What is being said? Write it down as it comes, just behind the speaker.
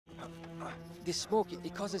This smoke,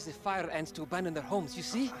 it causes the fire ants to abandon their homes, you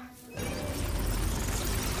see?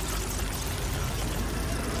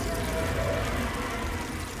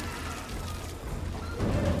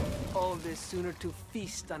 All the sooner to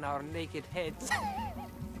feast on our naked heads.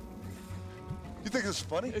 You think this is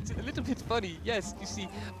funny? It's a little bit funny, yes. You see,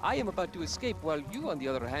 I am about to escape, while you, on the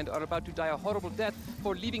other hand, are about to die a horrible death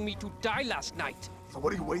for leaving me to die last night. So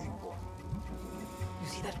what are you waiting for? You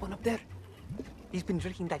see that one up there? He's been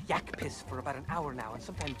drinking that yak piss for about an hour now, and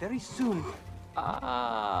sometime very soon...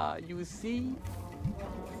 Ah, you see?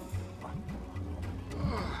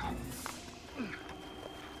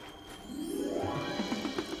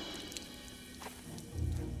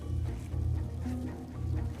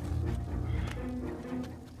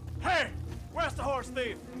 Hey! Where's the horse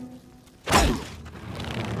thief?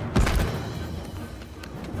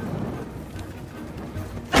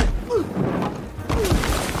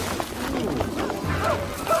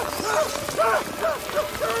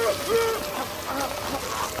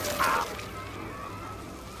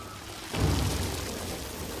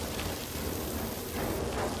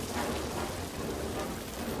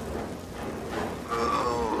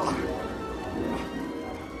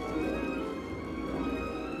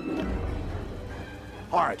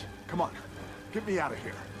 All right, come on. Get me out of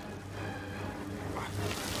here.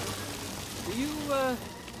 Do you,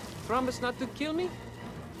 promise not to kill me?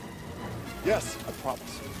 Yes, I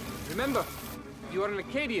promise. Remember, you are an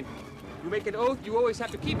Acadian. You make an oath, you always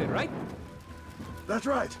have to keep it, right? That's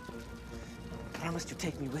right. Promise to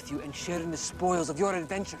take me with you and share in the spoils of your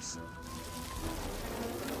adventures.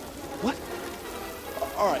 What?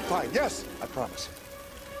 All right, fine. Yes, I promise.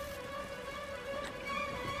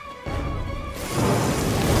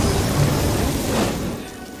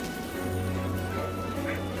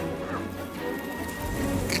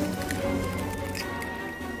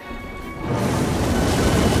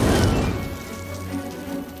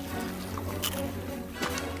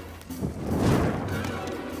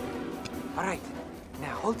 All right,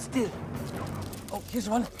 now hold still. Oh, here's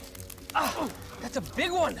one. Ah, that's a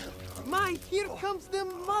big one. My, here comes the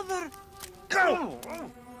mother.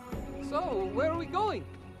 So, where are we going?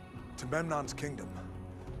 To Memnon's kingdom,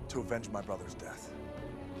 to avenge my brother's death.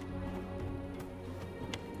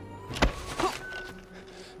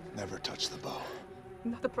 Never touch the bow.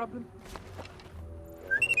 Not a problem.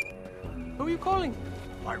 Who are you calling?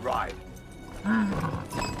 My ride.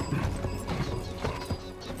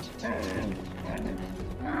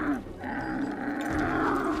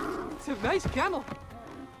 It's a nice camel.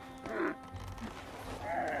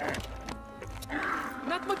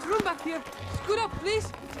 Not much room back here. Scoot up,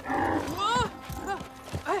 please.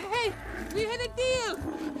 Hey, we had a deal.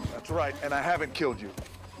 That's right, and I haven't killed you.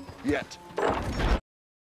 Yet.